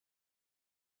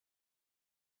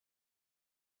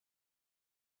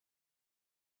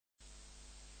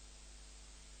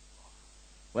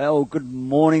Well, good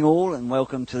morning all, and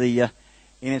welcome to the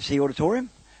NFC auditorium.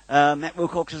 Matt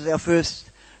Wilcox is our first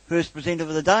presenter of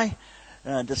the day.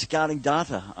 Discarding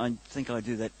data. I think I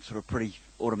do that sort of pretty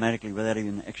automatically without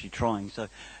even actually trying, so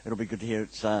it'll be good to hear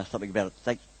something about it.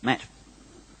 Thanks, Matt.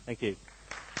 Thank you.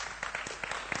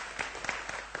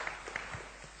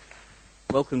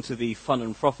 Welcome to the fun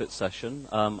and profit session.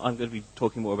 I'm going to be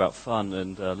talking more about fun,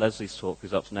 and Leslie's talk,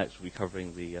 who's up next, will be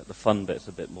covering the fun bits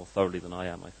a bit more thoroughly than I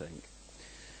am, I think.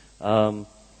 So,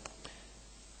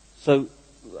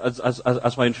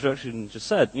 as my introduction just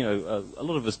said, a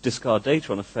lot of us discard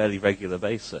data on a fairly regular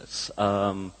basis.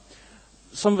 Some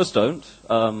of us don't.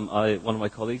 One of my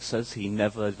colleagues says he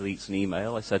never deletes an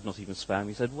email. I said, not even spam.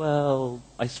 He said, well,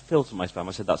 I filter my spam.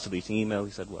 I said, that's deleting email.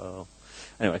 He said, well,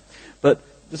 anyway. But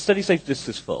the steady state disk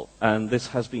is full, and this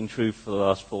has been true for the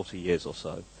last 40 years or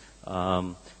so.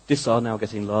 Disks are now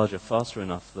getting larger, faster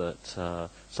enough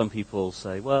that some people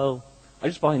say, well, I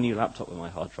just buy a new laptop when my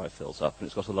hard drive fills up, and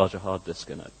it's got a larger hard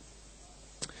disk in it.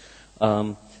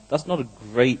 That's not a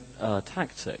great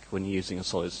tactic when you're using a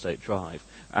solid-state drive,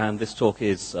 and this talk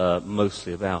is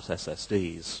mostly about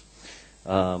SSDs.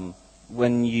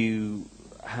 When you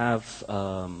have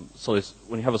a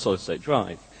solid-state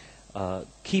drive,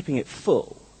 keeping it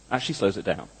full actually slows it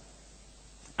down,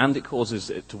 and it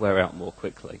causes it to wear out more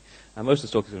quickly. And most of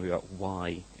this talk is going to be about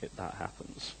why that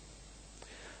happens.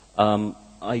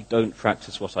 I don't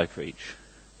practice what I preach.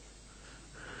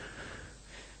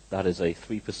 That is a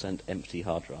 3% empty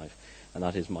hard drive, and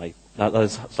that is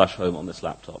 /home on this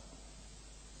laptop.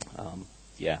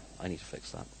 Yeah, I need to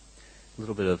fix that. A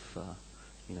little bit of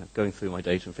going through my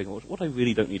data and figuring what I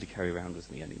really don't need to carry around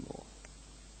with me anymore.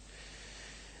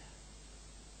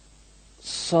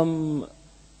 Some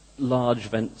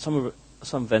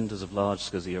vendors of large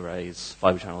SCSI arrays,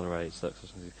 fiber channel arrays,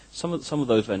 some of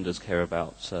those vendors care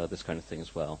about this kind of thing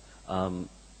as well.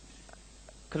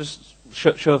 Could I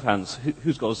show of hands,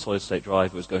 who's got a solid-state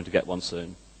drive or is going to get one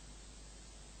soon?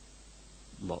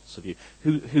 Lots of you.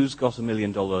 Who's got $1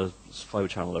 million fiber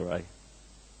channel array?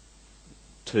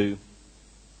 Two.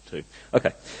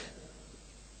 Okay.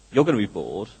 You're going to be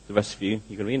bored. The rest of you're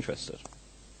going to be interested.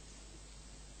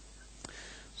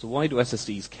 So why do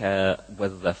SSDs care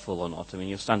whether they're full or not? I mean,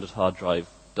 your standard hard drive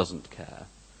doesn't care.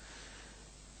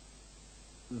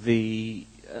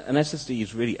 An SSD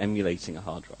is really emulating a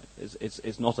hard drive.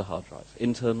 It's not a hard drive.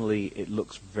 Internally, it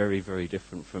looks very, very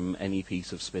different from any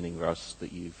piece of spinning Rust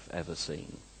that you've ever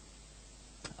seen.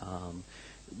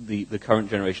 The current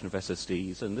generation of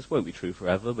SSDs, and this won't be true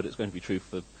forever, but it's going to be true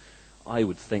for, I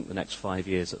would think, the next 5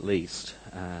 years at least.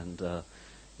 And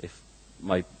if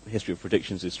my history of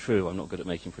predictions is true, I'm not good at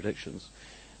making predictions.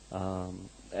 NAND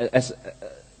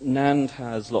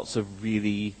has lots of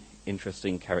really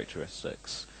interesting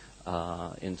characteristics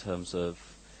in terms of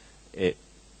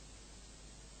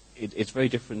it's very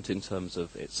different in terms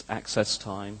of its access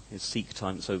time, its seek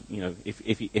time. So,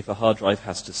 if a hard drive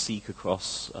has to seek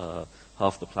across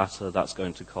half the platter, that's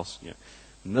going to cost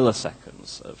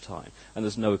milliseconds of time. And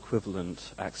there's no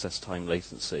equivalent access time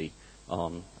latency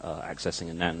on accessing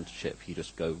a NAND chip. You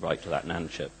just go right to that NAND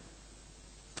chip.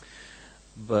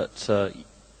 But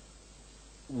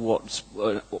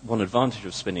one advantage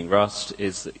of spinning Rust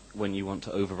is that when you want to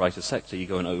overwrite a sector, you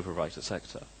go and overwrite a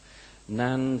sector.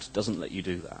 NAND doesn't let you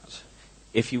do that.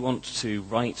 If you want to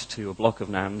write to a block of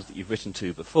NAND that you've written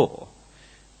to before,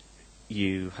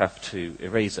 you have to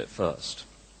erase it first.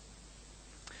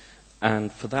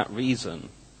 And for that reason,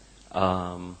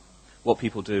 what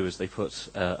people do is they put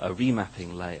a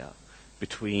remapping layer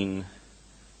between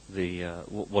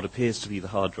what appears to be the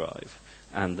hard drive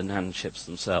and the NAND chips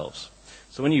themselves.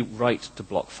 So when you write to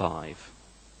block 5,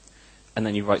 and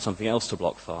then you write something else to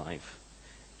block 5,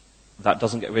 that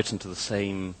doesn't get written to the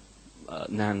same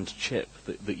NAND chip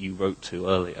that you wrote to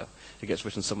earlier. It gets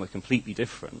written somewhere completely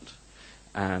different,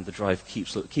 and the drive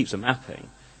keeps a mapping,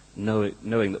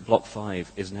 knowing that block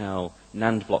 5 is now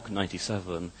NAND block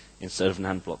 97 instead of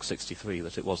NAND block 63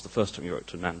 that it was the first time you wrote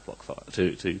to NAND block 5,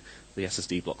 to the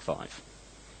SSD block 5.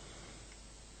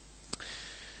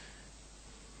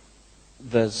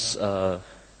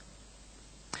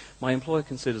 My employer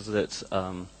considers it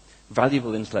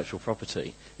valuable intellectual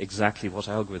property exactly what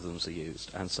algorithms are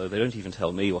used, and so they don't even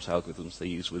tell me what algorithms they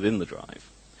use within the drive.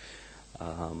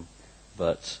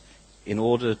 But in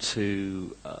order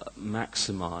to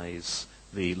maximize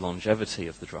the longevity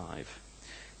of the drive,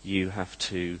 you have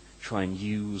to try and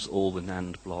use all the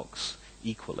NAND blocks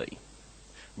equally.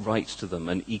 Write to them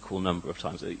an equal number of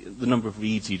times. The number of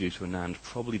reads you do to a NAND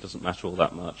probably doesn't matter all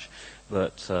that much,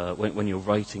 but when you're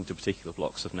writing to particular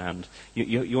blocks of NAND,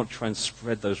 you want to try and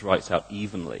spread those writes out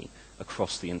evenly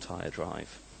across the entire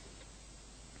drive.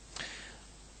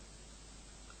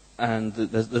 And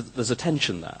there's a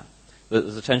tension there.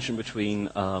 There's a tension between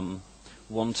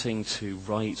wanting to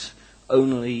write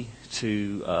only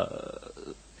to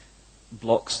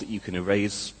blocks that you can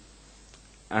erase,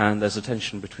 and there's a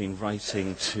tension between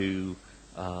writing to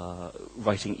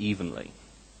writing evenly.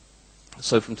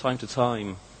 So from time to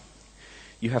time,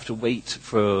 you have to wait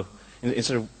for,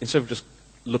 instead of just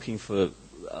looking for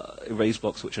erase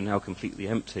blocks which are now completely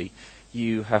empty,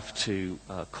 you have to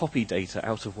copy data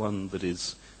out of one that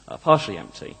is partially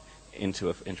empty into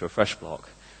a fresh block.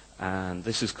 And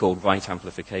this is called write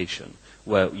amplification,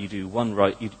 where you do one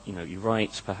write, you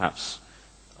write perhaps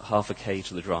half a K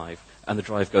to the drive, and the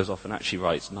drive goes off and actually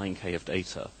writes 9K of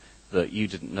data that you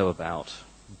didn't know about,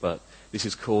 but this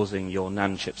is causing your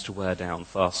NAND chips to wear down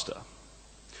faster.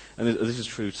 And this is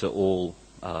true to all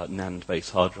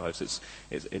NAND-based hard drives.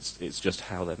 It's just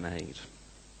how they're made.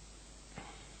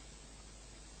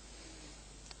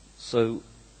 So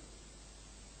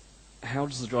how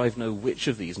does the drive know which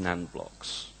of these NAND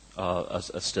blocks are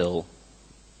still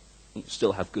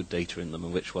have good data in them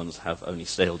and which ones have only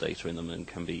stale data in them and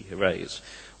can be erased?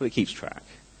 Well, it keeps track.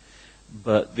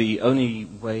 But the only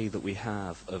way that we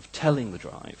have of telling the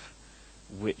drive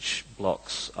which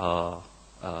blocks aren't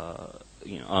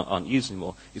used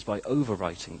anymore is by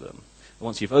overwriting them. And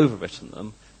once you've overwritten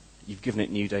them, you've given it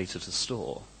new data to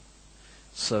store.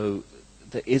 So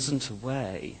there isn't a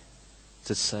way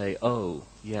to say, oh,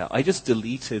 yeah, I just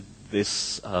deleted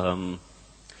this 1.1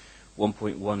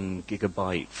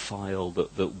 gigabyte file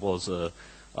that was a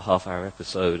half-hour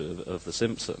episode of The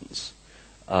Simpsons.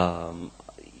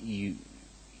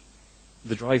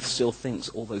 The drive still thinks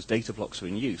all those data blocks are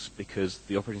in use because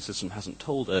the operating system hasn't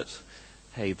told it,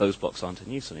 hey, those blocks aren't in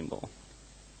use anymore.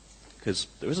 Because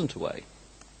there isn't a way.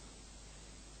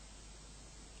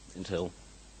 Until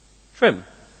trim.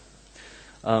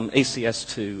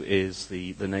 ACS2 is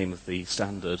the name of the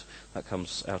standard that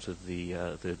comes out of the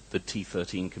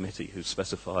T13 committee who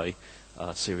specify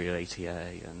serial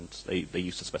ATA, and they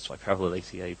used to specify parallel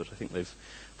ATA, but I think they've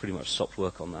pretty much stopped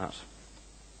work on that.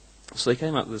 So they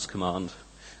came up with this command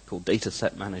called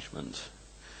dataset management,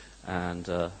 and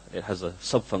it has a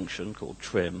sub-function called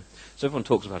trim. So everyone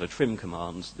talks about a trim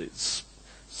command. It's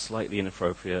slightly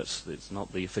inappropriate. It's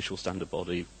not the official standard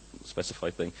body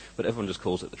specified thing, but everyone just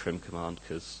calls it the trim command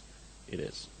because it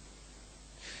is.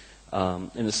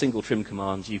 In a single trim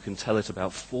command, you can tell it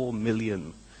about 4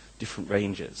 million different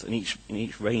ranges, and in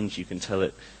each range you can tell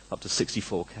it up to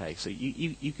 64K. So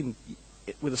you can,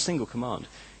 with a single command,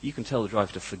 you can tell the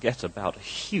drive to forget about a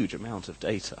huge amount of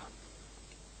data.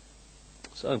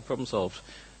 So, problem solved.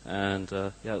 And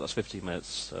yeah, that's 15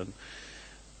 minutes.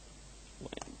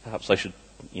 Perhaps I should,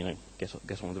 get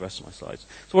on with the rest of my slides.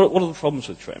 So what are the problems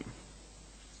with trim?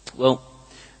 Well,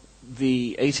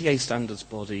 the ATA standards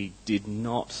body did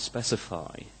not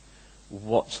specify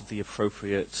what the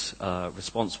appropriate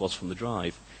response was from the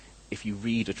drive if you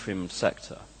read a trimmed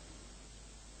sector.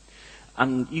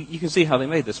 And you can see how they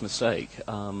made this mistake.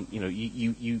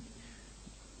 You're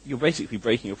basically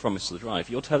breaking your promise to the drive.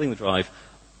 You're telling the drive,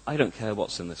 I don't care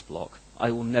what's in this block.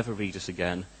 I will never read it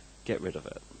again. Get rid of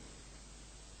it.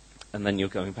 And then you're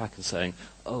going back and saying,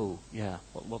 oh, yeah,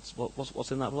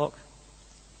 what's in that block?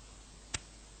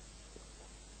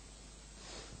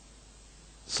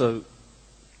 So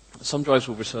some drives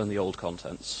will return the old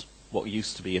contents, what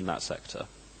used to be in that sector.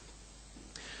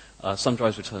 Some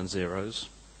drives return zeros.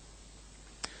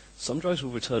 Some drives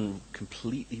will return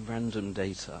completely random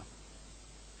data.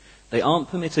 They aren't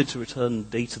permitted to return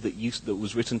data that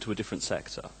was written to a different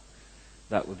sector.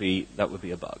 That would be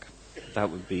a bug. That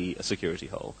would be a security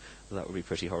hole. That would be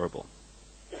pretty horrible.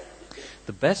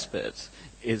 The best bit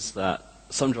is that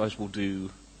some drives will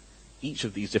do each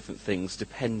of these different things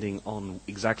depending on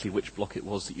exactly which block it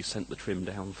was that you sent the trim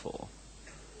down for.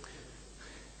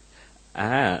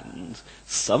 And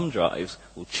some drives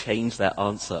will change their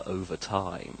answer over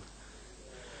time.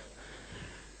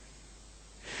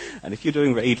 And if you're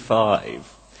doing RAID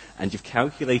 5 and you've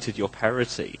calculated your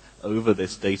parity over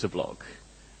this data block,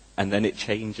 and then it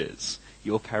changes,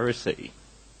 your parity,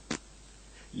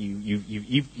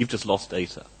 you've just lost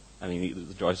data. I mean,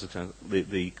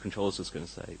 the controller's just going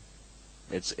to say,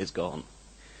 it's gone.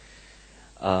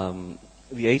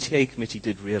 The ATA committee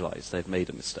did realize they'd made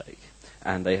a mistake,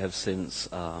 and they have since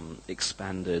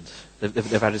expanded.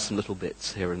 They've added some little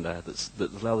bits here and there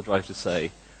that allow the drive to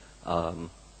say, I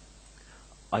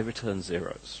return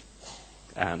zeros,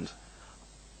 and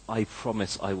I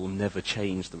promise I will never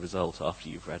change the result after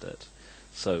you've read it.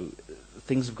 So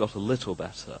things have got a little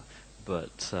better,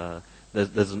 but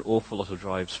there's an awful lot of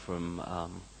drives from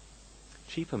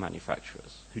cheaper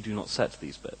manufacturers who do not set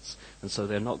these bits, and so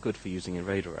they're not good for using in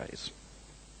RAID arrays.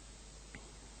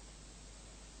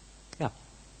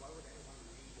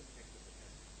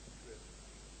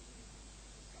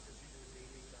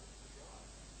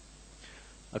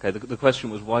 Okay, the question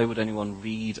was, why would anyone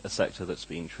read a sector that's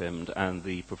been trimmed? And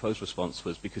the proposed response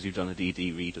was, because you've done a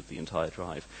DD read of the entire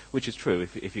drive, which is true.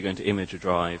 If you're going to image a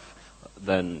drive,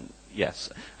 then yes.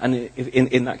 And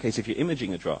in that case, if you're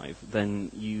imaging a drive, then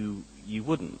you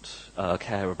wouldn't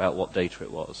care about what data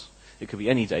it was. It could be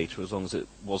any data as long as it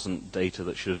wasn't data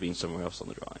that should have been somewhere else on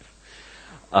the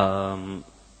drive.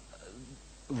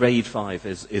 RAID 5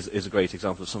 is a great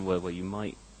example of somewhere where you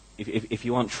might, if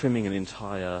you aren't trimming an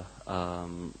entire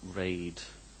RAID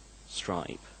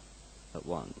stripe at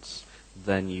once,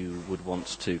 then you would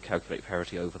want to calculate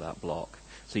parity over that block.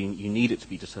 So you need it to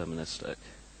be deterministic.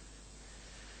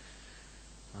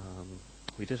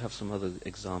 We did have some other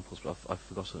examples, but I've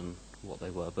forgotten what they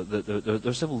were. But there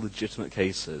are several legitimate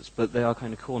cases, but they are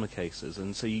kind of corner cases,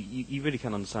 and so you really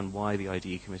can understand why the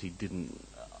IDE committee didn't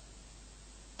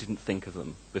think of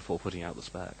them before putting out the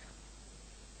spec.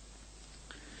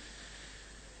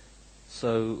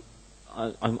 So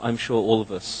I'm sure all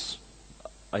of us,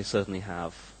 I certainly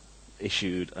have,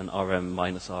 issued an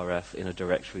rm-rf in a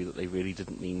directory that they really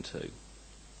didn't mean to.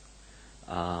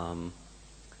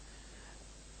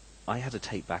 I had a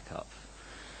tape backup.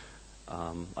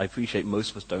 I appreciate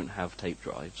most of us don't have tape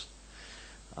drives.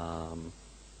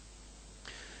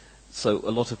 So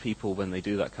a lot of people, when they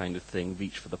do that kind of thing,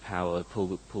 reach for the power, pull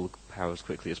the power as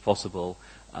quickly as possible,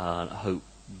 hope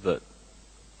that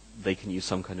they can use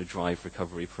some kind of drive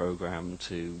recovery program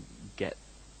to get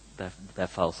their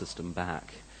file system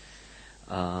back.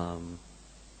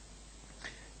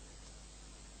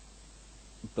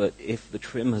 But if the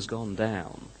trim has gone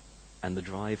down and the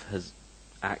drive has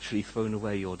actually thrown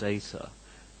away your data,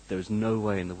 there is no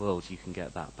way in the world you can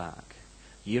get that back.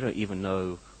 You don't even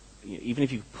know, even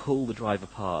if you pull the drive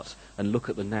apart and look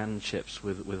at the NAND chips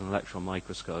with an electron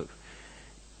microscope,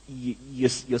 you're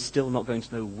still not going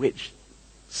to know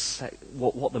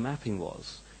what the mapping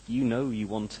was. You know you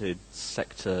wanted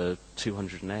sector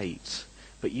 208,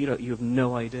 but you have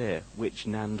no idea which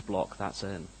NAND block that's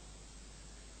in,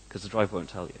 because the drive won't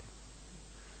tell you.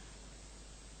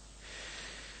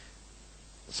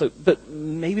 So, but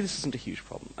maybe this isn't a huge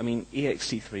problem. I mean,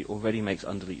 ext3 already makes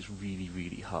underdeletes really,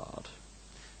 really hard,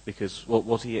 because what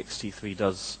ext3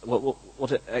 does, what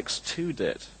x2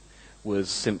 did, was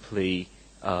simply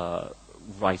null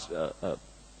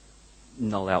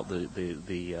out the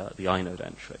inode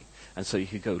entry, and so you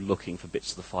could go looking for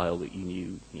bits of the file that you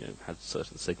knew had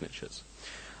certain signatures.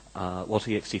 What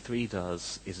ext3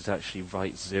 does is it actually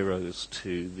writes zeros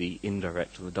to the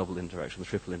indirect and the double indirect and the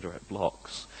triple indirect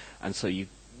blocks, and so you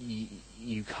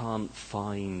can't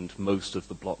find most of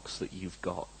the blocks that you've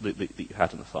got that you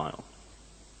had in the file.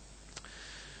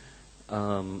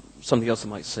 Something else that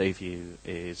might save you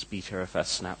is BTRFS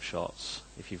snapshots.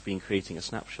 If you've been creating a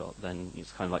snapshot, then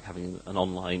it's kind of like having an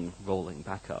online rolling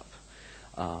backup.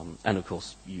 And of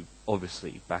course, you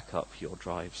obviously back up your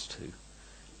drives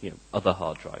to other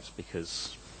hard drives,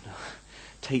 because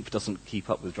tape doesn't keep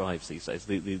up with drives these days.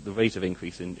 The rate of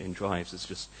increase in drives is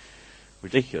just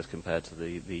ridiculous compared to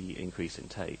the increase in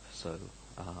tape. So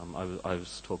I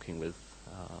was talking with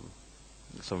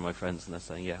some of my friends, and they're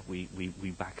saying, yeah,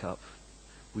 we back up.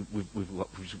 We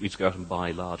just go out and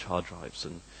buy large hard drives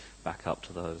and back up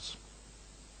to those.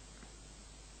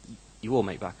 You all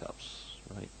make backups,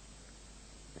 right?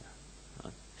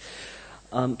 Yeah.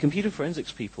 Right. Computer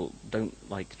forensics people don't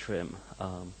like trim.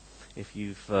 If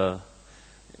you've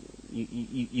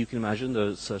you can imagine there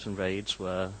are certain raids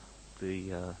where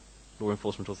the law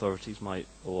enforcement authorities might,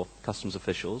 or customs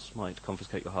officials might,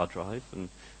 confiscate your hard drive and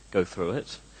go through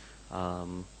it.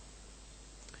 Bug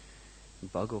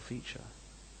or feature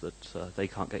that they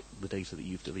can't get the data that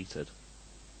you've deleted.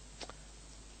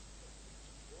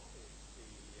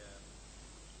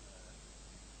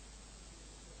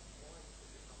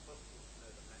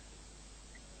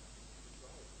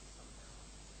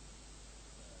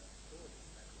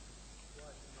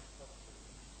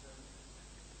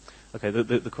 Okay,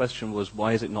 the question was,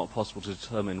 why is it not possible to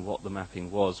determine what the mapping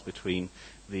was between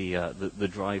the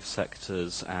drive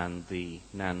sectors and the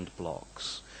NAND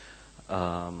blocks?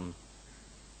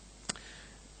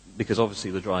 Because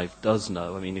obviously the drive does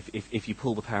know. I mean, if you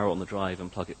pull the power on the drive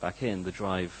and plug it back in, the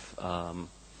drive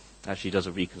actually does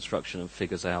a reconstruction and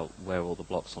figures out where all the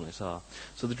blocks on it are.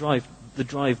 So the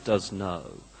drive does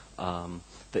know.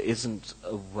 There isn't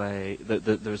a way,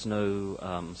 there is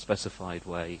no specified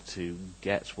way to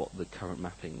get what the current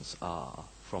mappings are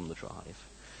from the drive.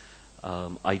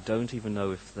 I don't even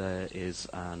know if there is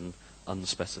an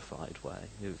unspecified way.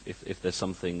 If there's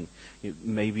something,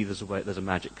 maybe there's a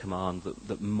magic command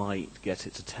that might get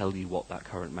it to tell you what that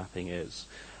current mapping is.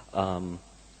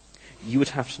 You would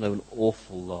have to know an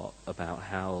awful lot about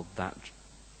how that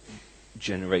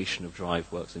generation of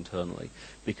drive works internally,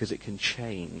 because it can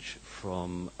change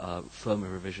from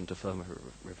firmware revision to firmware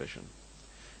revision.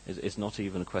 It's not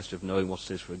even a question of knowing what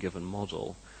it is for a given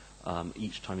model.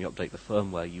 Each time you update the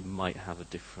firmware, you might have a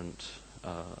different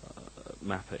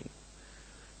mapping.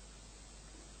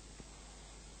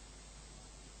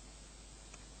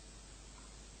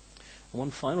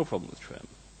 One final problem with trim,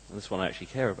 and this one I actually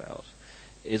care about,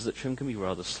 is that trim can be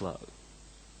rather slow.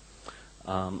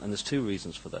 And there's two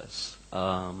reasons for this.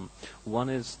 One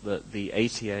is that the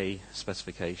ATA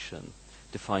specification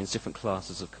defines different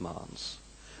classes of commands.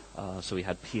 So we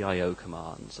had PIO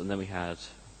commands, and then we had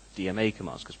DMA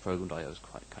commands, because programmed I/O is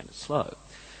quite kind of slow.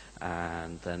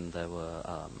 And then there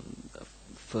were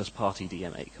first-party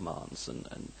DMA commands,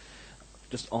 and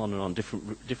just on and on,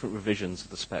 different revisions of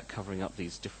the spec covering up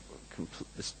these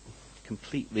this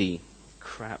completely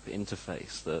crap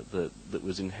interface that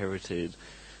was inherited,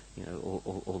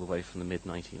 all the way from the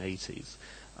mid-1980s.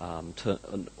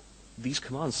 These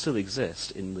commands still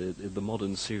exist in the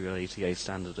modern serial ATA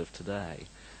standard of today,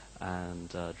 and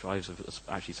drives are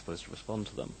actually supposed to respond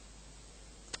to them.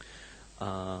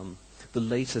 The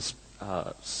latest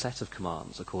set of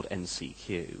commands are called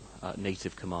NCQ,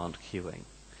 Native Command Queuing.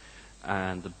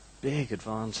 And the big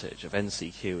advantage of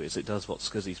NCQ is it does what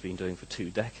SCSI's been doing for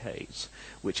 2 decades,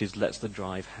 which is lets the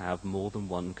drive have more than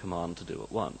one command to do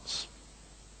at once.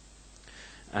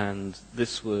 And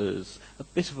this was a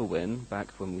bit of a win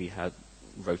back when we had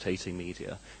rotating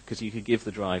media, because you could give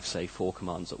the drive, say, 4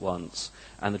 commands at once,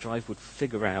 and the drive would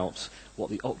figure out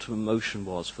what the optimum motion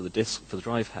was for the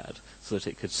drive head, so that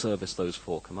it could service those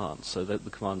 4 commands, so that the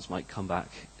commands might come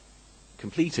back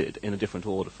completed in a different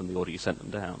order from the order you sent them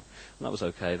down. And that was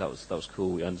okay. That was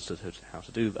cool. We understood how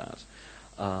to do that.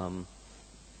 ATA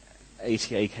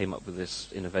came up with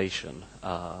this innovation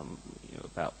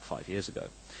about 5 years ago.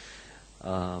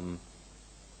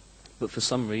 But for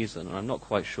some reason, and I'm not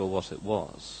quite sure what it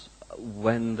was,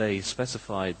 when they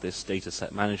specified this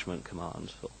dataset management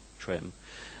command, or trim,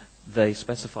 they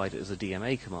specified it as a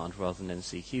DMA command rather than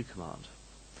NCQ command.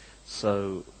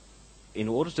 So in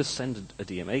order to send a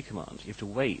DMA command, you have to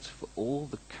wait for all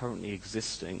the currently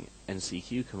existing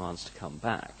NCQ commands to come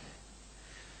back.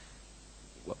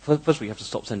 Well, first we have to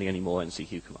stop sending any more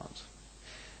NCQ commands.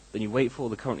 Then you wait for all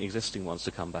the currently existing ones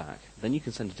to come back. Then you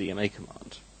can send a DMA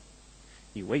command.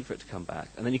 You wait for it to come back,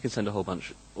 and then you can send a whole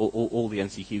bunch, all the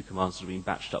NCQ commands that have been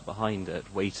batched up behind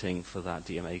it, waiting for that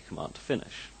DMA command to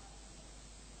finish.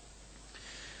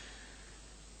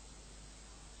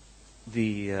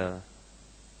 The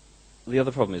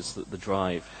other problem is that the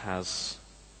drive has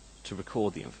to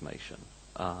record the information.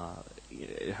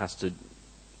 It has to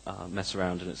mess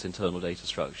around in its internal data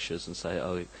structures and say,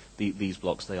 oh, these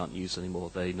blocks, they aren't used anymore.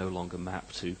 They no longer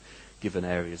map to given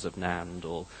areas of NAND,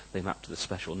 or they map to the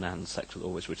special NAND sector that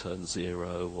always returns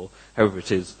 0, or however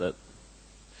it is that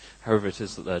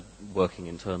they're working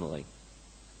internally.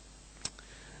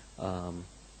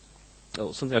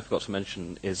 Something I forgot to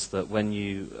mention is that when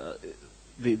you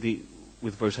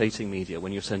with rotating media,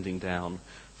 when you're sending down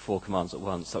 4 commands at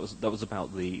once, that was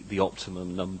about the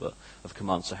optimum number of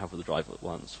commands to have with the drive at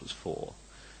once was 4,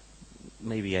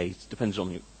 maybe 8, depends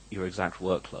on your exact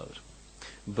workload.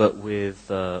 But with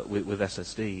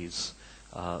SSDs,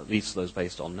 at least those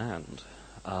based on NAND,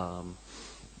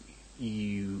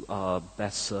 you are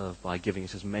best served by giving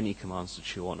it as many commands to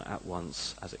chew on at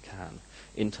once as it can.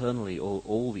 Internally,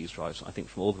 all these drives, I think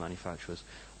from all the manufacturers,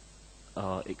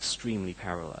 are extremely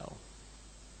parallel.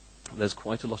 There's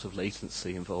quite a lot of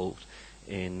latency involved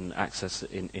in access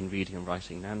in reading and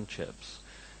writing NAND chips.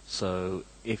 So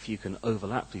if you can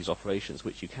overlap these operations,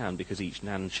 which you can because each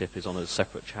NAND chip is on a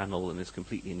separate channel and is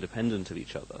completely independent of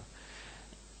each other,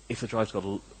 if the drive's got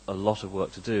a lot of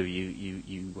work to do,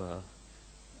 you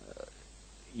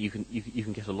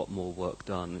can get a lot more work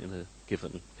done in a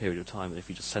given period of time than if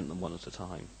you just sent them one at a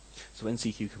time. So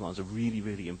NCQ commands are really,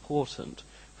 really important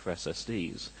for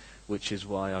SSDs, which is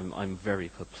why I'm very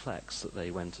perplexed that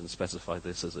they went and specified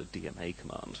this as a DMA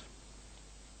command.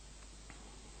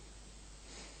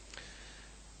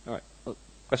 All right,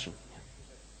 question?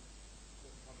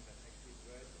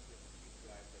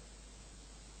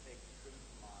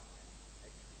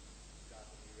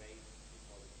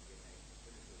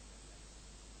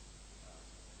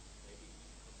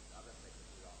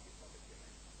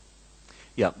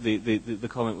 Yeah, the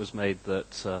comment was made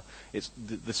that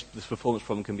this performance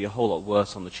problem can be a whole lot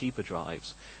worse on the cheaper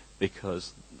drives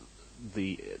because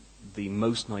the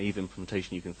most naive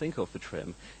implementation you can think of for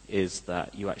trim is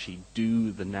that you actually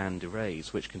do the NAND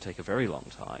erase, which can take a very long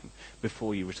time,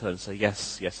 before you return and say,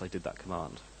 yes, I did that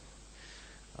command.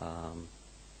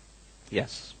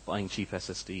 Yes, buying cheap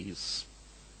SSDs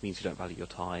means you don't value your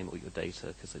time or your data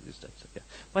because they lose data. Yeah.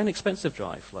 Buy an expensive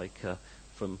drive, like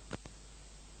from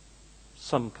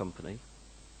some company.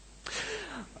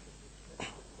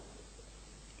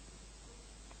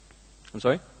 I'm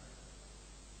sorry?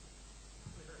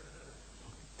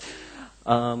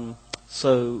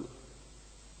 So,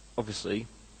 obviously,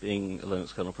 being a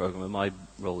Linux kernel programmer, my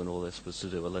role in all this was to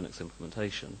do a Linux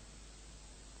implementation.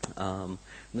 And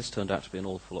this turned out to be an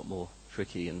awful lot more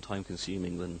tricky and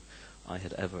time-consuming than I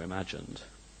had ever imagined.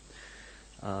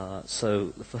 So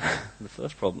the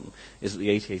first problem is that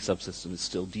the ATA subsystem is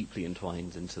still deeply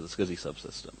entwined into the SCSI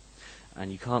subsystem.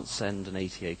 And you can't send an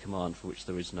ATA command for which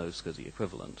there is no SCSI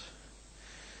equivalent.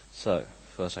 So,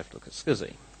 first I have to look at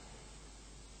SCSI.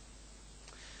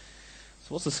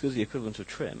 So what's the SCSI equivalent of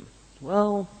trim?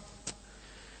 Well,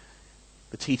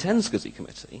 the T10 SCSI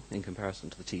committee, in comparison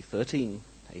to the T13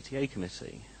 ATA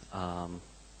committee,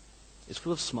 is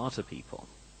full of smarter people.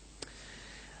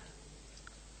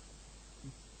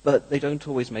 But they don't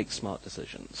always make smart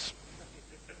decisions.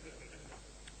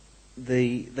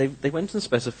 They went and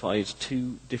specified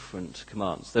two different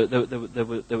commands. There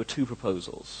were two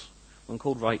proposals, one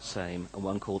called write same and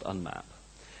one called unmap.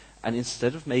 And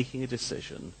instead of making a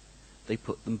decision, they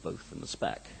put them both in the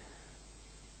spec.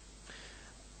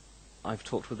 I've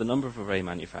talked with a number of array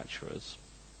manufacturers.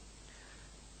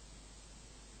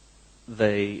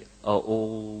 They've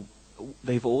all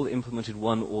implemented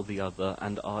one or the other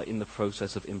and are in the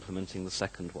process of implementing the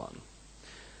second one.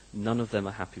 None of them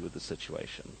are happy with the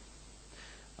situation.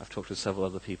 I've talked with several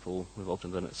other people involved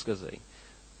in Linux SCSI.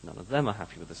 None of them are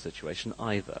happy with the situation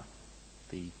either.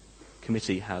 The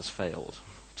committee has failed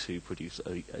to produce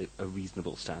a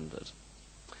reasonable standard.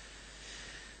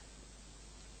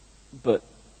 But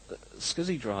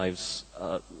SCSI drives,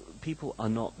 people are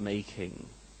not making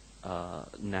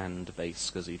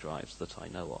NAND-based SCSI drives that I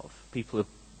know of. People are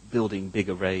building big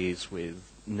arrays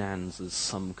with NANDs as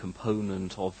some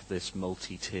component of this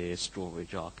multi-tier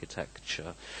storage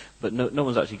architecture, but no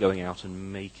one's actually going out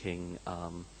and making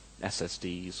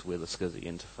SSDs with a SCSI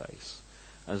interface.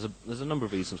 And there's a number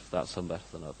of reasons for that, some better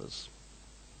than others.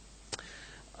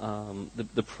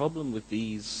 The problem with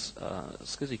these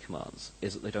SCSI commands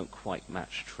is that they don't quite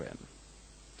match trim.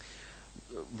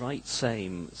 Write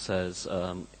same says,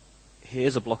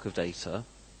 here's a block of data,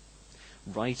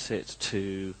 write it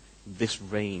to this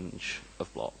range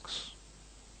of blocks.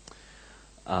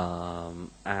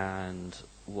 And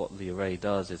what the array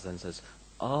does is then says,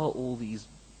 are all the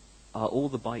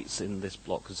bytes in this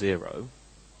block 0?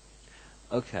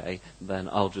 Okay, then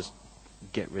I'll just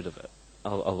get rid of it.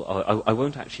 I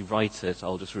won't actually write it,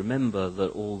 I'll just remember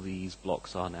that all these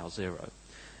blocks are now 0.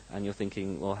 And you're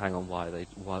thinking, well, hang on, why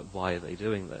are they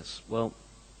doing this? Well,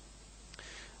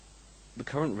 the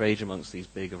current rage amongst these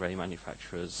big array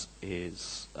manufacturers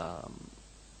is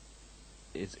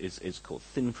called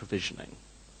thin provisioning.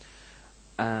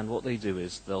 And what they do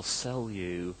is they'll sell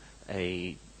you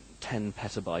a 10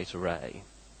 petabyte array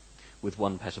with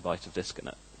 1 petabyte of disk in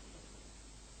it.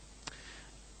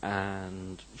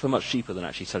 And for much cheaper than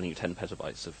actually selling you 10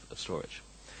 petabytes of storage.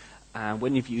 And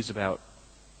when you've used about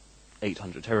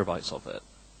 800 terabytes of it,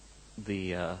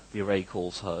 the array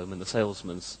calls home and the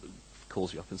salesman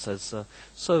calls you up and says,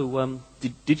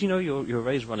 did you know your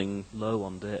array's running low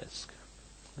on disk?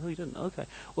 Oh, you didn't? Okay.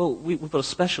 Well, we've got a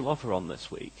special offer on this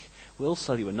week. We'll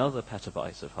sell you another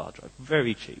petabyte of hard drive,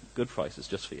 very cheap, good prices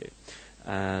just for you.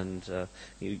 And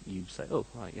you say, oh,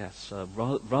 right, yes.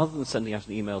 Rather than sending out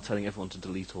an email telling everyone to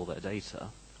delete all their data,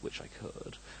 which I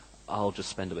could, I'll just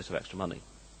spend a bit of extra money.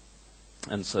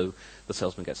 And so the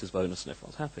salesman gets his bonus and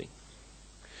everyone's happy.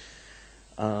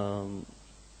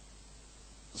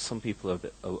 Some people are a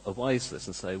bit wise to this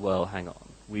and say, well, hang on.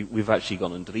 We've actually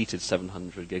gone and deleted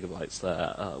 700 gigabytes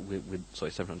there.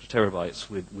 700 terabytes.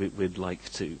 We'd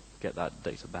like to get that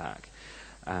data back.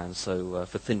 And so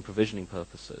for thin provisioning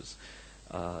purposes,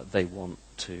 they want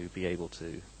to be able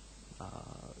to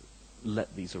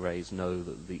let these arrays know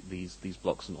that these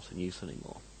blocks are not in use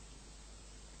anymore.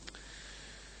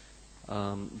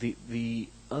 The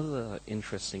other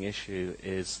interesting issue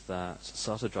is that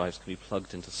SATA drives can be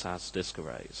plugged into SAS disk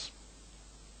arrays.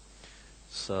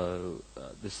 So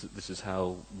this is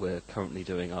how we're currently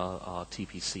doing our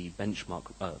TPC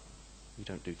benchmark. We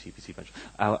don't do TPC benchmark.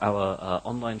 Our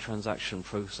online transaction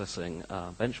processing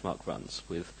benchmark runs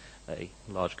with a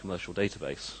large commercial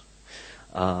database.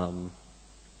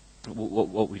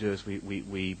 What we do is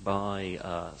we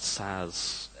buy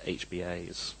SAS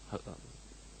HBAs,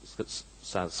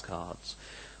 SAS cards,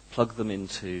 plug them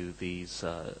into these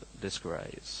disk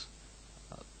arrays,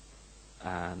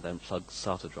 and then plug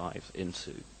SATA drives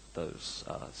into those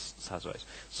SAS arrays.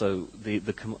 So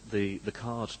the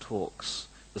card talks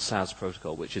the SAS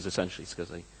protocol, which is essentially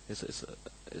SCSI.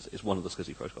 It's one of the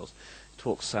SCSI protocols. It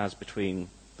talks SAS between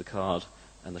the card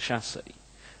and the chassis.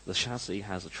 The chassis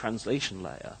has a translation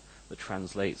layer that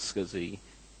translates SCSI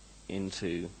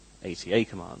into ATA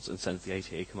commands and sends the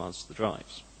ATA commands to the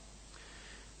drives.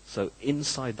 So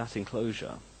inside that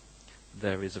enclosure,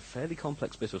 there is a fairly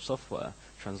complex bit of software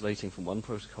translating from one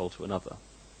protocol to another.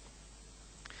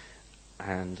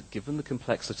 And given the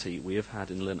complexity we have had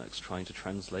in Linux trying to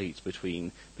translate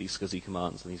between these SCSI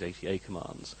commands and these ATA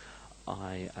commands,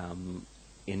 I am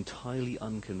entirely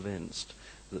unconvinced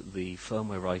that the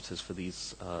firmware writers for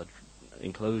these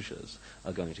enclosures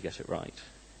are going to get it right.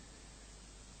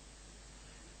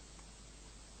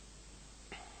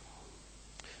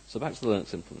 So back to the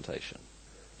Linux implementation.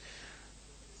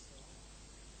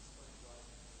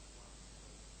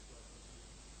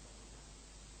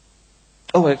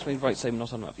 Oh, I explained right same, not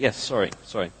unmap. Yes, sorry,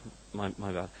 my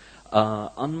bad.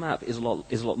 Unmap is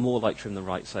a lot more like trim than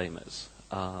right same is.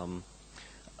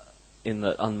 In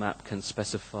that unmap can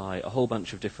specify a whole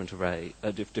bunch of different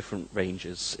different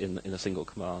ranges in a single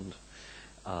command,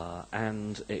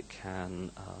 and it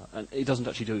can and it doesn't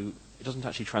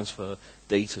actually transfer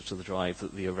data to the drive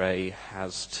that the array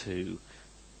has to.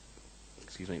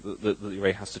 Excuse me, that the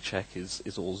array has to check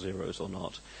is all zeros or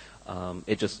not.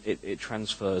 It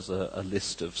transfers a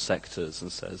list of sectors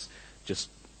and says just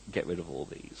get rid of all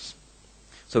these.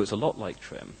 So it's a lot like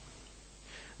trim.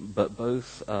 But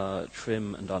both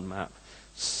trim and unmap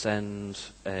send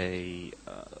a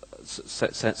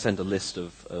list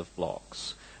of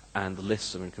blocks, and the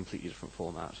lists are in a completely different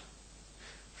format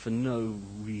for no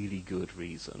really good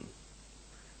reason.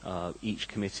 Each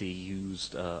committee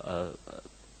used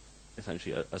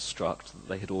essentially a struct that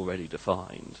they had already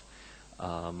defined,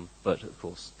 but of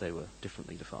course they were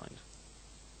differently defined.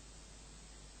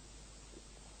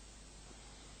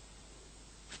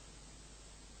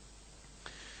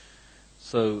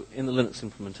 So in the Linux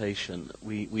implementation,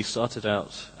 we started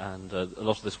out, and a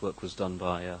lot of this work was done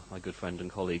by my good friend and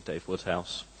colleague Dave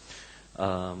Woodhouse.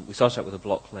 We started out with a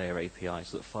block layer API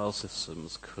so that file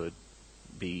systems could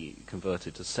be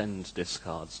converted to send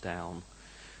discards down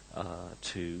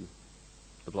to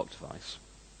the block device.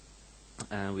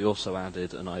 And we also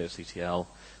added an IOCTL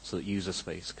so that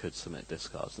userspace could submit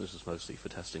discards. And this was mostly for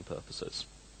testing purposes.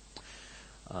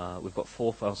 We've got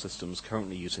 4 file systems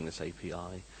currently using this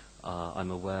API. I'm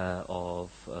aware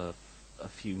of a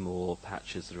few more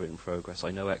patches that are in progress. I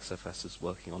know XFS is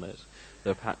working on it.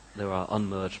 There are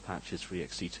unmerged patches for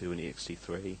ext2 and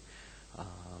ext3,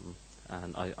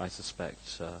 and I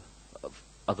suspect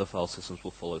other file systems will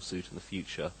follow suit in the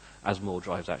future as more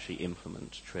drives actually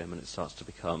implement trim and it starts to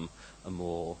become a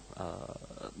more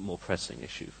pressing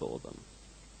issue for them.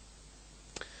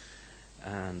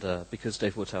 And because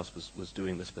Dave Woodhouse was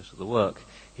doing this bit of the work,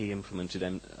 he implemented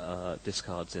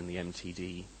discards in the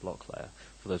MTD block layer.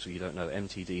 For those of you who don't know,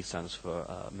 MTD stands for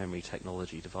Memory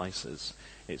Technology Devices.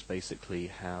 It's basically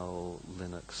how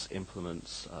Linux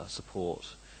implements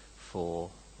support for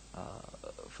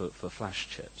flash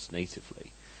chips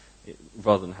natively.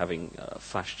 Rather than having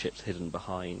flash chips hidden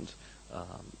behind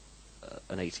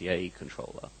an ATA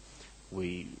controller,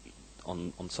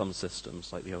 on some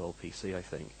systems, like the OLPC, I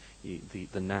think, the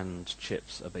NAND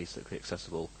chips are basically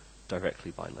accessible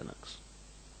directly by Linux.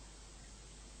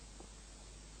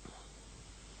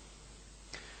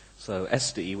 So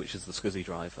SD, which is the SCSI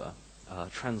driver,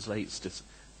 translates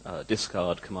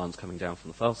discard commands coming down from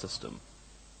the file system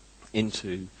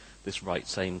into this write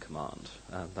same command.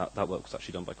 That work was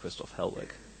actually done by Christoph Hellwig.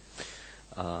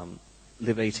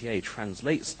 libata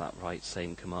translates that write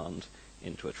same command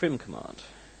into a trim command.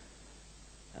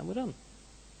 And we're done.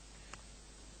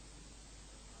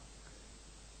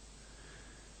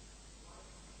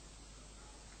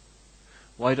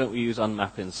 Why don't we use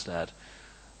unmap instead?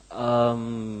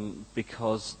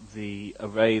 Because the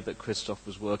array that Christoph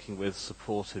was working with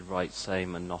supported write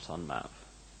same and not unmap.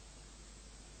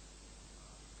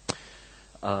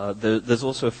 There's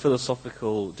also a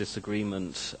philosophical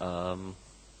disagreement, and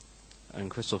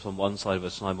Christoph's on one side of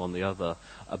us and I'm on the other,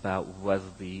 about whether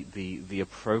the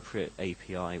appropriate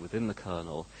API within the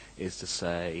kernel is to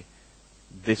say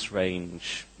this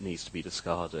range needs to be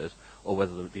discarded, or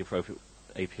whether the appropriate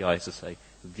API is to say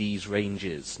these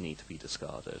ranges need to be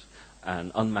discarded.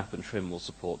 And unmap and trim will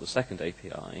support the second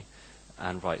API,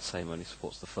 and write same only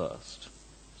supports the first.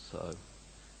 So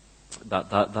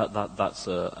that's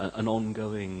an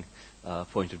ongoing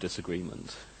point of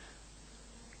disagreement.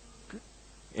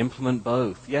 Implement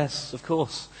both. Yes, of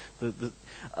course.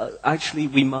 Actually,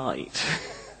 we might.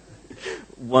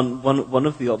 one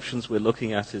of the options we're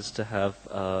looking at is to have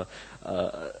a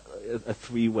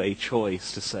three-way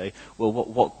choice to say, well,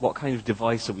 what kind of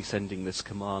device are we sending this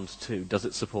command to? Does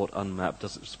it support unmap?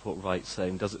 Does it support write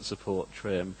same? Does it support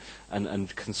trim?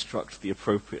 And construct the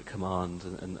appropriate command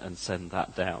and send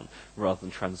that down, rather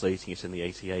than translating it in the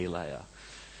ATA layer.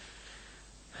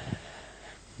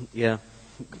 Yeah,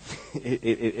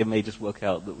 it may just work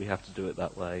out that we have to do it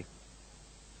that way.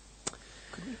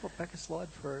 Could we put back a slide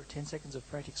for 10 seconds of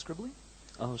frantic scribbling?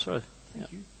 Oh, sorry.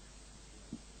 Thank you.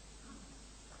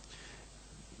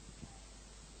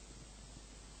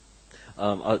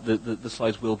 The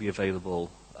slides will be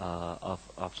available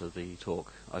after the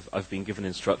talk. I've been given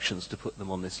instructions to put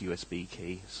them on this USB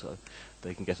key, so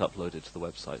they can get uploaded to the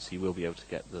website, so you will be able to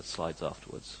get the slides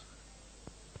afterwards.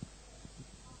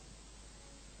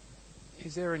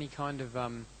 Is there any kind of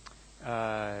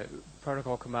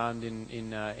protocol command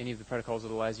in any of the protocols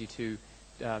that allows you to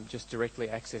just directly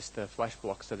access the flash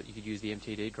block so that you could use the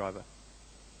MTD driver?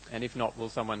 And if not, will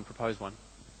someone propose one?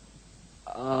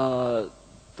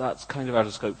 That's kind of out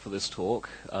of scope for this talk.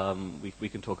 We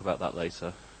can talk about that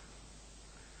later.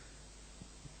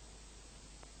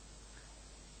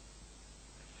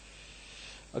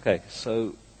 Okay,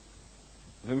 so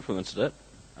I've implemented it,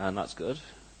 and that's good.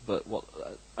 But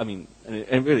and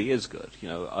it really is good. You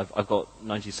know, I've got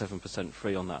 97%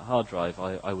 free on that hard drive.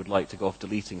 I would like to go off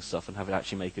deleting stuff and have it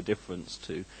actually make a difference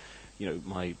to, you know,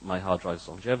 my hard drive's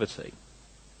longevity.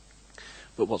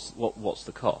 But what's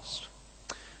the cost?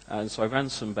 And so I ran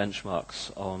some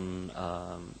benchmarks on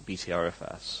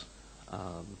BTRFS,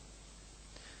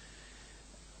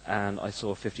 and I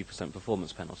saw a 50%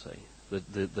 performance penalty.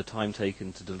 The time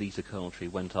taken to delete a kernel tree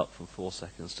went up from 4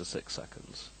 seconds to 6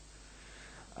 seconds.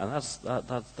 And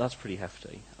that's pretty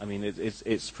hefty. I mean,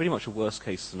 it's pretty much a worst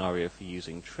case scenario for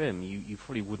using trim. You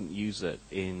probably wouldn't use it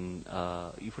you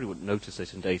probably wouldn't notice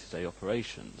it in day-to-day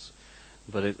operations,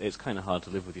 but it's kind of hard to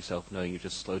live with yourself knowing you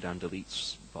just slow down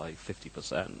deletes by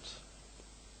 50%.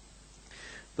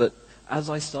 But as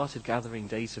I started gathering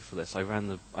data for this, I ran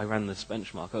this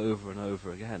benchmark over and over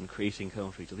again, creating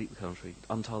kernel tree, delete the kernel tree,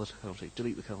 untile the kernel tree,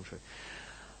 delete the kernel tree,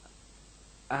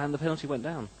 and the penalty went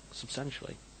down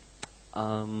substantially.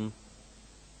 And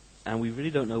we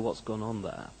really don't know what's gone on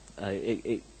there.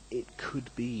 It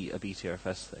could be a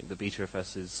BTRFS thing. The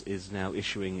BTRFS is now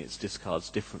issuing its discards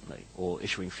differently, or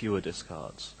issuing fewer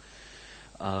discards,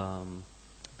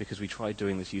 because we tried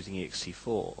doing this using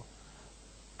ext4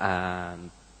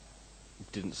 and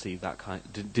didn't see this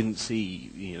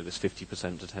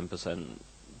 50% to 10%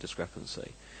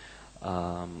 discrepancy.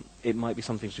 It might be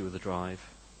something to do with the drive.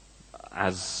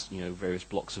 As you know, various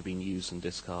blocks have been used and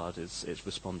discarded, it's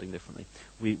responding differently.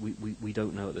 We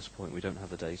don't know at this point. We don't have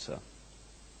the data.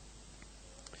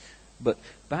 But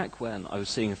back when I was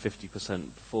seeing a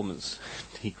 50% performance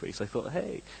decrease, I thought,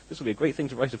 hey, this would be a great thing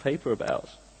to write a paper about.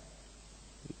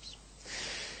 Oops.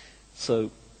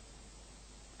 So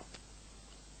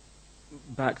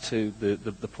back to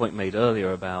the point made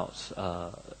earlier about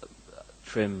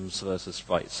trims versus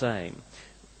write same.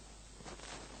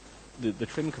 The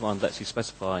trim command lets you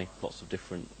specify lots of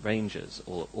different ranges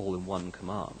all in one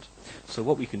command. So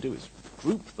what we can do is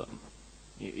group them.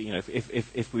 You know,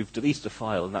 if we've deleted a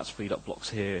file and that's freed up blocks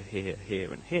here, here,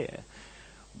 here, and here,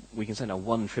 we can send out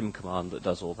one trim command that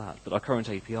does all that. But our current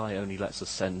API only lets us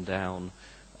send down,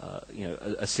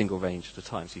 a single range at a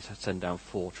time. So you send down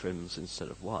 4 trims instead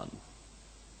of 1.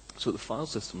 So at the file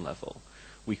system level,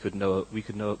 we could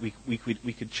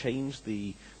change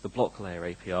the block layer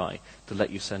API to let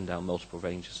you send down multiple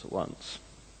ranges at once.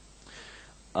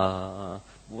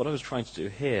 What I was trying to do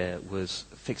here was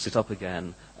fix it up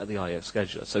again at the I/O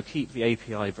scheduler. So keep the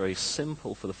API very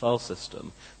simple for the file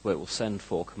system, where it will send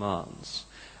 4 commands.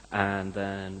 And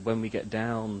then when we get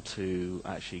down to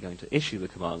actually going to issue the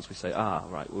commands, we say,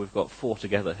 right, well, we've got 4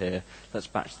 together here. Let's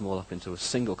batch them all up into a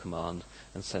single command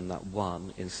and send that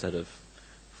 1 instead of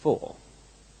 4.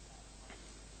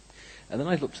 And then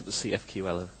I looked at the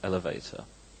CFQ elevator,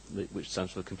 which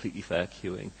stands for completely fair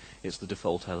queuing. It's the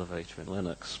default elevator in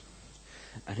Linux.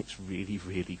 And it's really,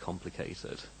 really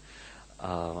complicated.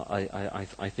 I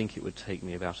think it would take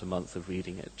me about a month of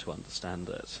reading it to understand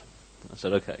it. I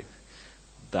said, okay,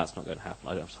 that's not going to happen.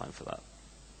 I don't have time for that.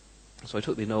 So I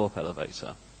took the no-op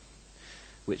elevator,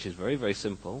 which is very, very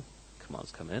simple.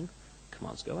 Commands come in,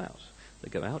 commands go out. They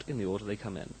go out in the order they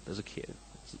come in. There's a queue.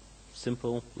 It's a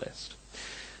simple list.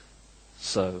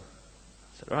 So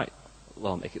I said, right,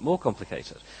 well, I'll make it more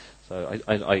complicated. So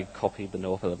I copied the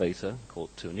no-op elevator,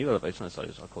 called to a new elevator, and I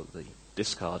decided I'll call it the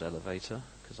discard elevator,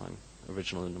 because I'm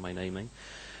original in my naming.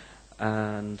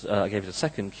 And I gave it a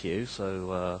second queue,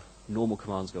 so normal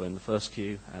commands go in the first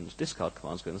queue and discard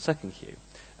commands go in the second queue.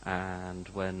 And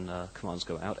when commands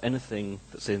go out, anything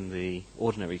that's in the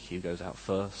ordinary queue goes out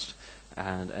first,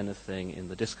 and anything in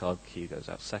the discard queue goes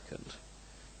out second.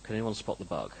 Can anyone spot the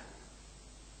bug?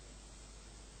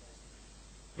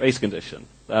 Race condition,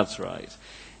 that's right.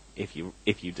 If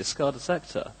you discard a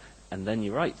sector, and then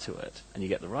you write to it, and you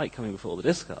get the write coming before the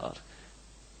discard,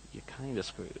 you're kind of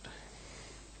screwed.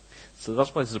 So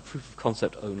that's why this is a proof of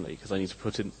concept only, because I need to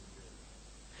put in...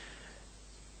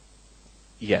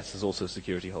 Yes, there's also a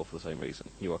security hole for the same reason.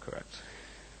 You are correct.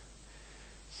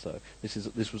 So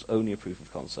this was only a proof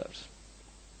of concept.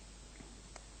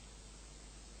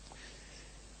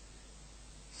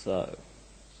 So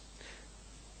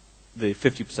the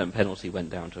 50% penalty went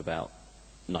down to about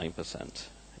 9%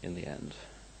 in the end.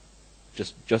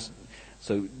 Just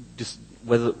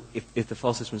whether if the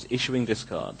file system is issuing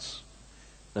discards,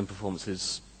 then performance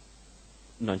is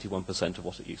 91% of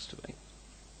what it used to be.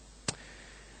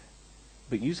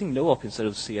 But using no-op instead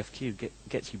of CFQ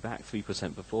gets you back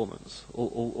 3% performance.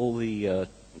 All the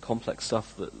complex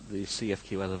stuff that the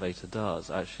CFQ elevator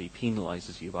does actually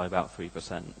penalizes you by about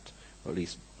 3%, or at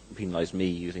least penalize me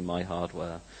using my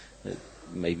hardware. It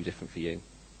may be different for you.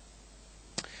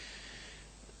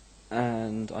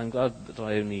 And I'm glad that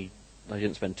I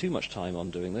didn't spend too much time on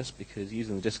doing this, because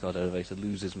using the discard elevator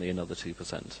loses me another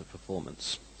 2% of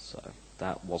performance. So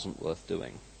that wasn't worth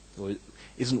doing, or it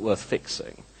isn't worth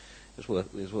fixing. It's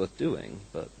worth doing,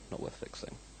 but not worth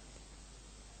fixing.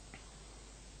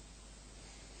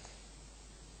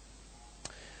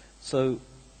 So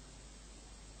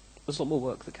there's a lot more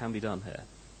work that can be done here.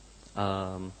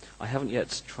 I haven't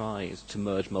yet tried to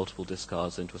merge multiple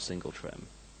discards into a single trim.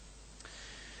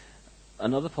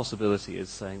 Another possibility is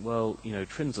saying, well,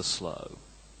 trims are slow,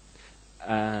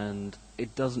 and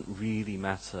it doesn't really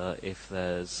matter if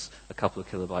there's a couple of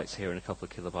kilobytes here and a couple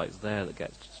of kilobytes there that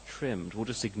gets trimmed. We'll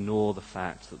just ignore the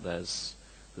fact that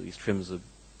these trims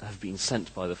have been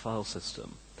sent by the file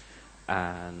system,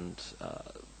 and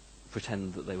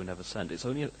pretend that they were never sent.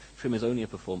 Trim is only a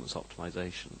performance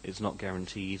optimization. It's not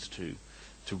guaranteed to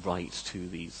write to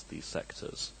these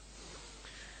sectors.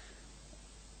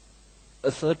 A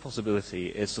third possibility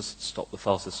is to stop the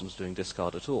file systems doing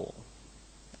discard at all.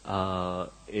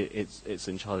 It's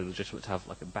entirely legitimate to have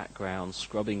like a background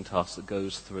scrubbing task that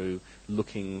goes through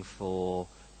looking for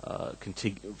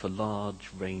large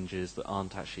ranges that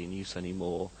aren't actually in use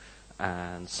anymore,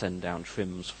 and send down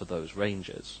trims for those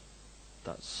ranges.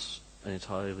 That's an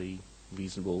entirely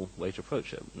reasonable way to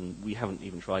approach it, and we haven't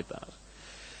even tried that.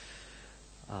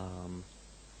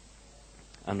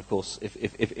 And of course,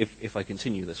 if I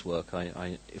continue this work,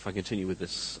 if I continue with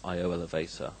this I/O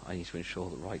elevator, I need to ensure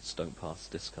that writes don't pass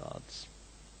discards.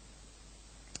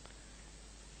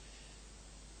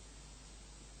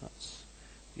 That's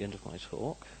the end of my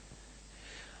talk.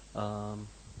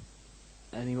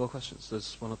 Any more questions?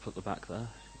 There's one up at the back there.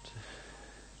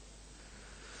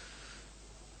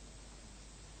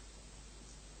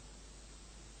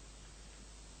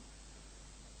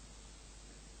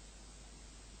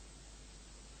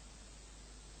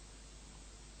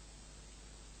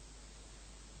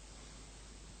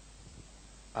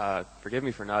 Forgive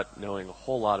me for not knowing a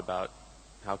whole lot about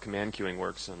how command queuing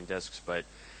works on disks, but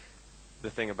the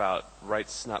thing about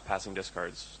writes not passing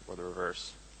discards, or the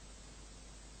reverse.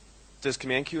 Does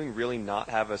command queuing really not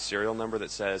have a serial number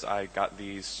that says, I got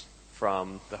these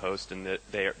from the host and that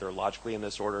they're logically in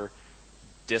this order?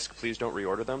 Disk, please don't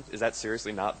reorder them? Is that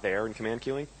seriously not there in command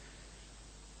queuing?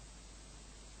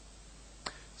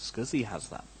 SCSI has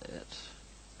that bit.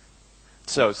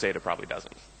 So SATA probably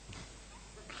doesn't.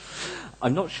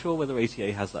 I'm not sure whether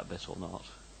ATA has that bit or not.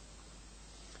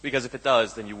 Because if it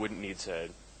does, then you wouldn't need to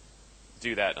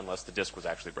do that unless the disk was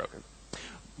actually broken.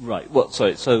 Right. Well,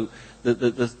 sorry. So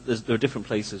there are different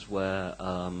places where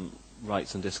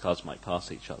writes and discards might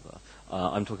pass each other.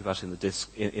 I'm talking about in the disk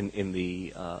in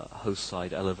the host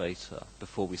side elevator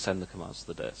before we send the commands to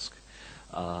the disk.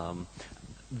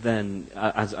 Then,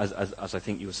 as I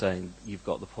think you were saying, you've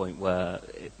got the point where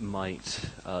it might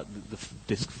the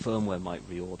disk firmware might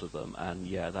reorder them, and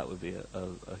yeah, that would be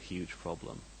a huge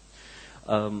problem.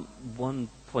 One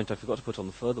point I forgot to put on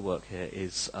the further work here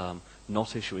is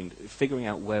figuring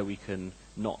out where we can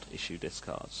not issue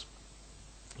discards.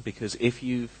 Because if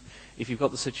you've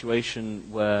got the situation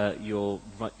where you're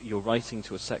writing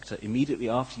to a sector immediately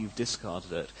after you've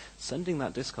discarded it, sending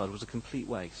that discard was a complete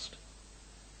waste.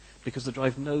 Because the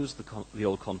drive knows the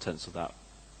old contents of that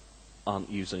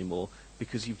aren't used anymore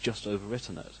because you've just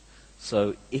overwritten it.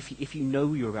 So if you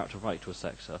know you're about to write to a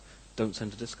sector, don't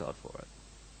send a discard for it.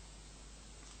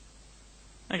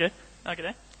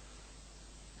 Okay.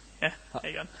 Yeah,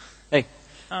 there you go. Hey.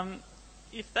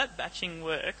 If that batching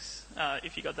works,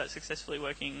 if you got that successfully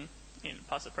working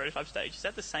past the prototype stage, is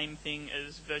that the same thing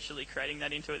as virtually creating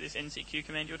that into this NCQ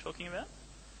command you were talking about?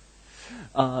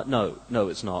 No,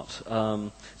 it's not.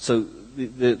 So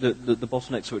the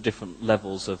bottlenecks are at different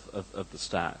levels of the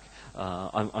stack.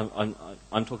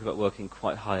 I'm talking about working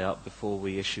quite high up before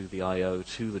we issue the I/O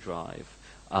to the drive.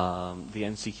 The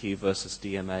NCQ versus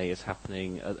DMA is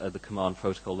happening at the command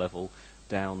protocol level,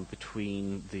 down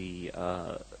between the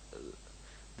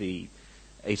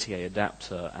ATA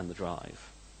adapter and the drive.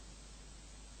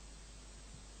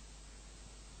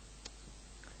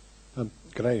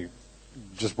 G'day.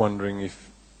 Just wondering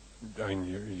if,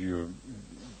 you're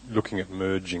looking at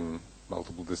merging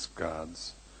multiple disk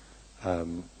cards.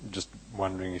 Just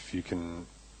wondering if you can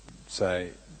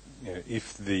say,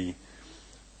 if the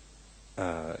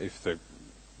I/O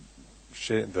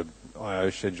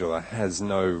scheduler has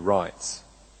no writes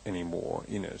anymore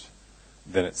in it,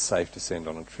 then it's safe to send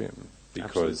on a trim,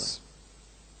 because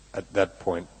at that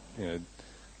point,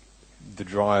 the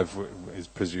drive is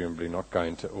presumably not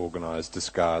going to organise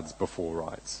discards before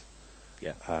writes.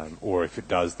 Yeah. Or if it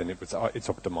does, then it's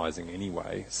optimising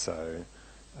anyway, so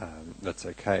that's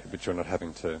okay. But you're not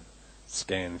having to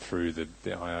scan through the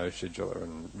I/O scheduler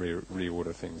and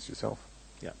reorder things yourself.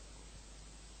 Yeah.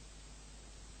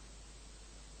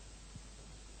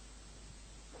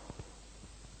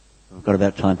 We've got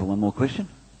about time for one more question.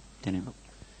 Daniel.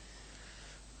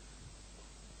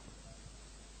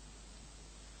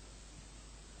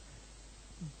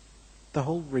 The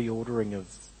whole reordering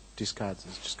of discards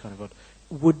is just kind of odd.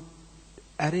 Would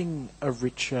adding a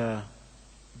richer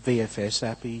VFS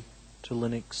API to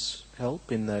Linux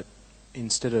help, in that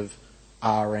instead of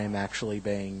RM actually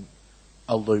being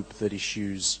a loop that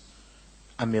issues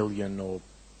 1 million or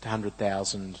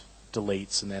 100,000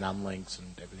 deletes and then unlinks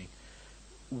and everything,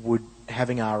 would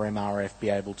having RF be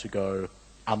able to go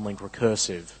unlink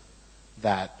recursive,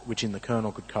 which in the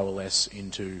kernel could coalesce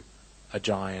into a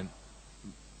giant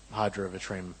Hydra of a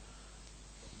trim?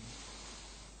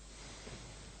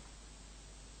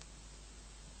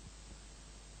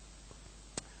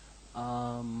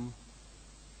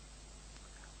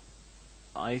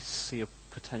 I see a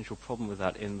potential problem with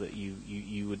that, in that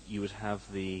you would have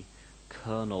the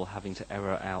kernel having to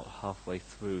error out halfway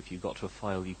through if you got to a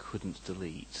file you couldn't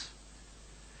delete.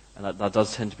 And that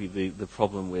does tend to be the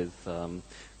problem with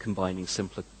combining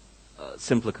simpler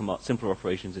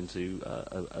operations into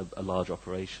a large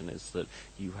operation, is that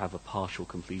you have a partial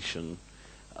completion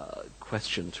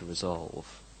question to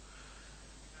resolve.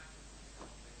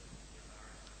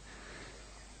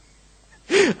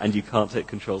 And you can't hit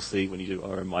Control-C when you do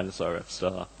RM minus RF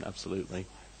star. Absolutely.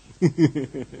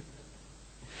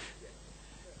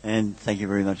 And thank you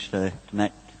very much to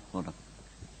Matt. Well done.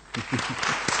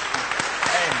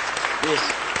 Yes.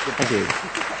 Thank you.